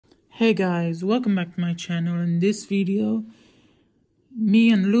Hey guys, welcome back to my channel. In this video,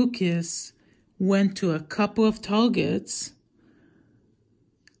 me and Lucas went to a couple of Targets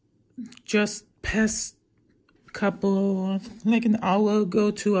just past like an hour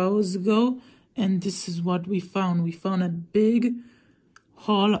ago, 2 hours ago, and this is what we found. We found a big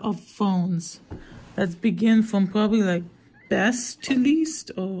haul of phones. Let's begin from probably like best to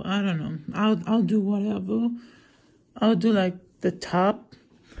least, or I don't know. I'll do whatever. I'll do like the top.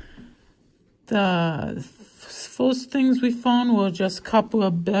 The first things we found were just a couple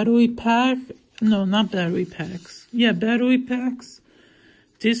of battery packs. No, not battery packs. Yeah, battery packs.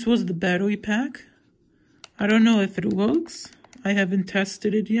 This was the battery pack. I don't know if it works. I haven't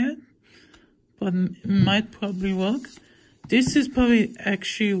tested it yet, but it might probably work. This is probably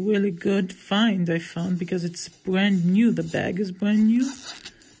actually a really good find I found because it's brand new. The bag is brand new.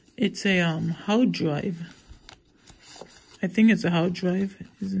 It's a hard drive. I think it's a hard drive,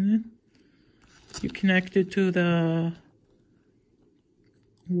 isn't it? You connect it to the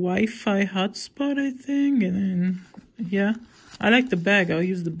Wi-Fi hotspot, I think, and then, yeah. I like the bag, I'll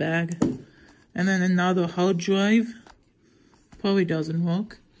use the bag. And then another hard drive. Probably doesn't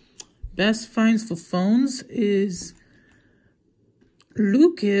work. Best finds for phones is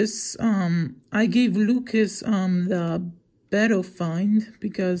Lucas. I gave Lucas the better find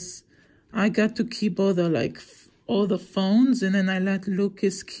because I got to keep all the phones, and then I let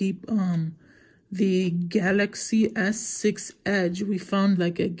Lucas keep the Galaxy S6 Edge. We found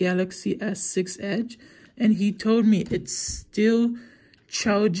like a Galaxy S6 Edge, and he told me it's still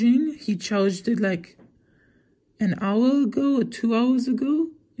charging. He charged it like an hour ago or 2 hours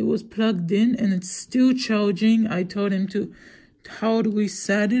ago. It was plugged in and it's still charging. I told him to how do we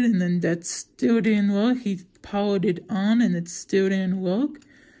set it, and then that still didn't work. He powered it on and it still didn't work.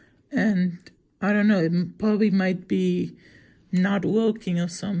 And I don't know, it probably might be not working or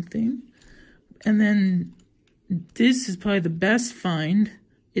something. And then this is probably the best find.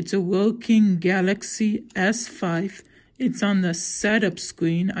 It's a working Galaxy S5. It's on the setup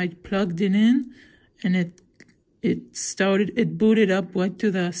screen. I plugged it in and it booted up right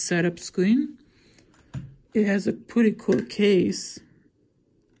to the setup screen. It has a pretty cool case,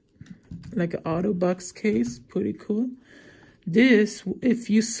 like an Autobox case, pretty cool. This,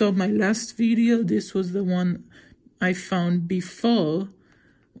 if you saw my last video, this was the one I found before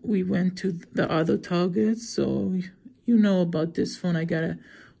we went to the other Targets, so you know about this phone. I got a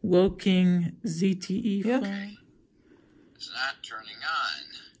working ZTE phone. It's not turning on.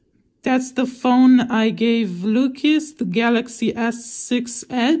 That's the phone I gave Lucas, the Galaxy S6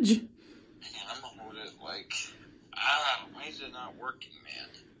 Edge. Man, I'm gonna hold it like, why is it not working, man?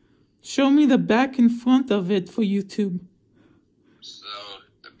 Show me the back and front of it for YouTube. So,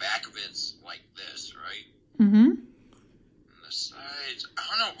 the back of it's like this, right? Mm-hmm. And the sides, I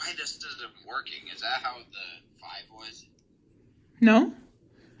don't know why this isn't working. Is that how the 5 was? No.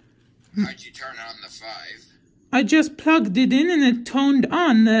 How'd you turn on the 5? I just plugged it in and it turned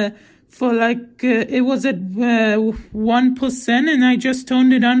on for like, it was at 1% and I just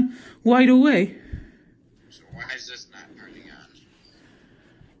turned it on right away. So why is this not turning on?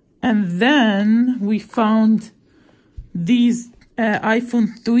 And then we found these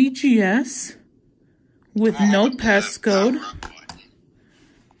iPhone 3GS with no passcode.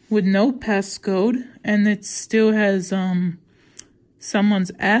 With no passcode, and it still has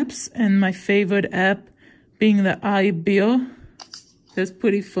someone's apps, and my favorite app being the iBeer. That's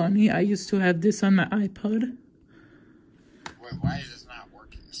pretty funny. I used to have this on my iPod. Wait, why is this not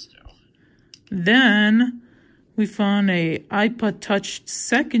working still? Then we found a iPod Touch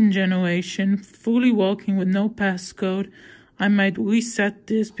 2nd generation, fully working with no passcode. I might reset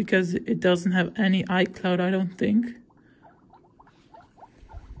this because it doesn't have any iCloud, I don't think.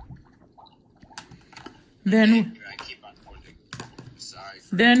 Then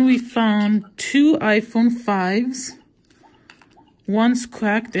we found 2 iPhone 5s. One's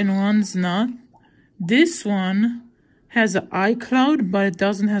cracked and one's not. This one has an iCloud, but it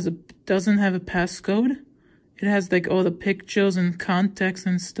doesn't have a passcode. It has like all the pictures and contacts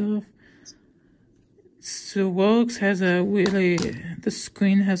and stuff. So works, has a really, the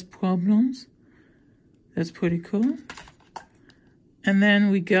screen has problems. That's pretty cool. And then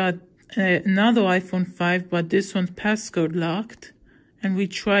we got another iPhone 5, but this one's passcode locked. And we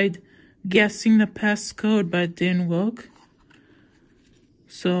tried guessing the passcode, but it didn't work.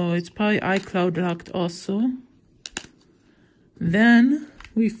 So it's probably iCloud locked also. Then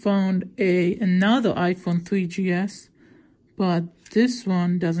we found another iPhone 3GS, but this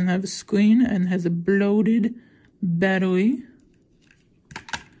one doesn't have a screen and has a bloated battery.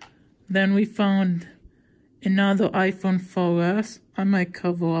 Then we found another iPhone 4S. I might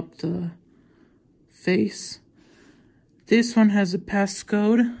cover up the face. This one has a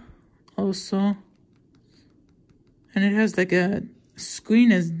passcode also. And it has like a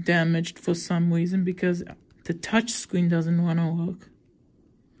screen is damaged for some reason because the touch screen doesn't want to work.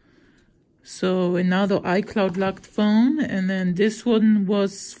 So another iCloud locked phone. And then this one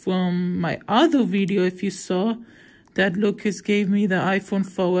was from my other video. If you saw that, Lucas gave me the iPhone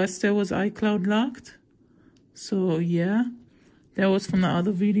 4S that was iCloud locked. So yeah, that was from the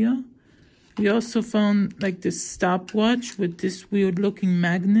other video. We also found like this stopwatch with this weird looking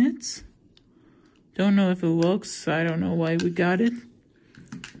magnets. Don't know if it works. I don't know why we got it.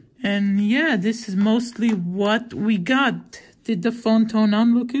 And yeah, this is mostly what we got. Did the phone turn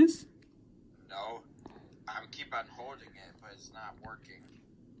on, Lucas? No. I keep on holding it, but it's not working.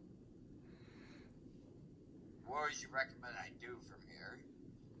 What would you recommend I do from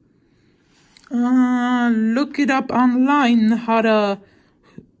here? Look it up online, how to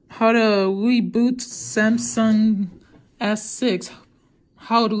reboot Samsung S6.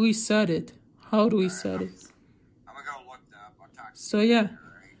 How do we set it? How do we set it? I'm gonna go look that up. I'll talk to So you yeah, later,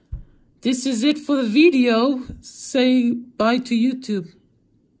 right? this is it for the video. Say bye to YouTube.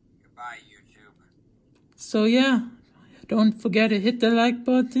 Goodbye, YouTube. So yeah, don't forget to hit the like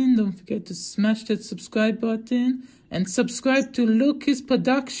button. Don't forget to smash that subscribe button. And subscribe to Lucas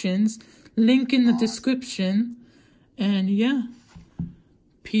Productions. Link in the description. And yeah,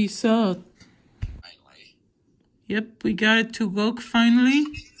 peace out. Finally. Yep, we got it to work finally.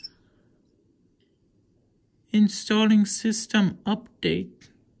 Installing system update.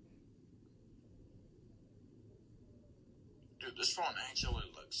 Dude, this phone actually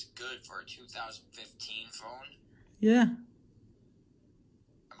looks good for a 2015 phone. Yeah.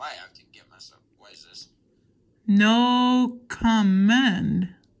 I might have to get myself. What is this? No comment.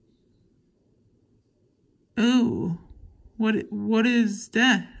 Oh, what is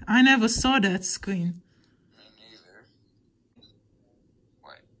that? I never saw that screen. Me neither.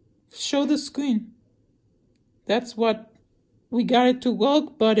 What? Show the screen. That's what we got it to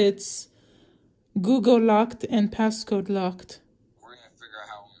work, but it's Google locked and passcode locked. We're gonna figure out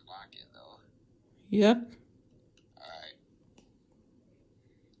how to unlock it though. Yep.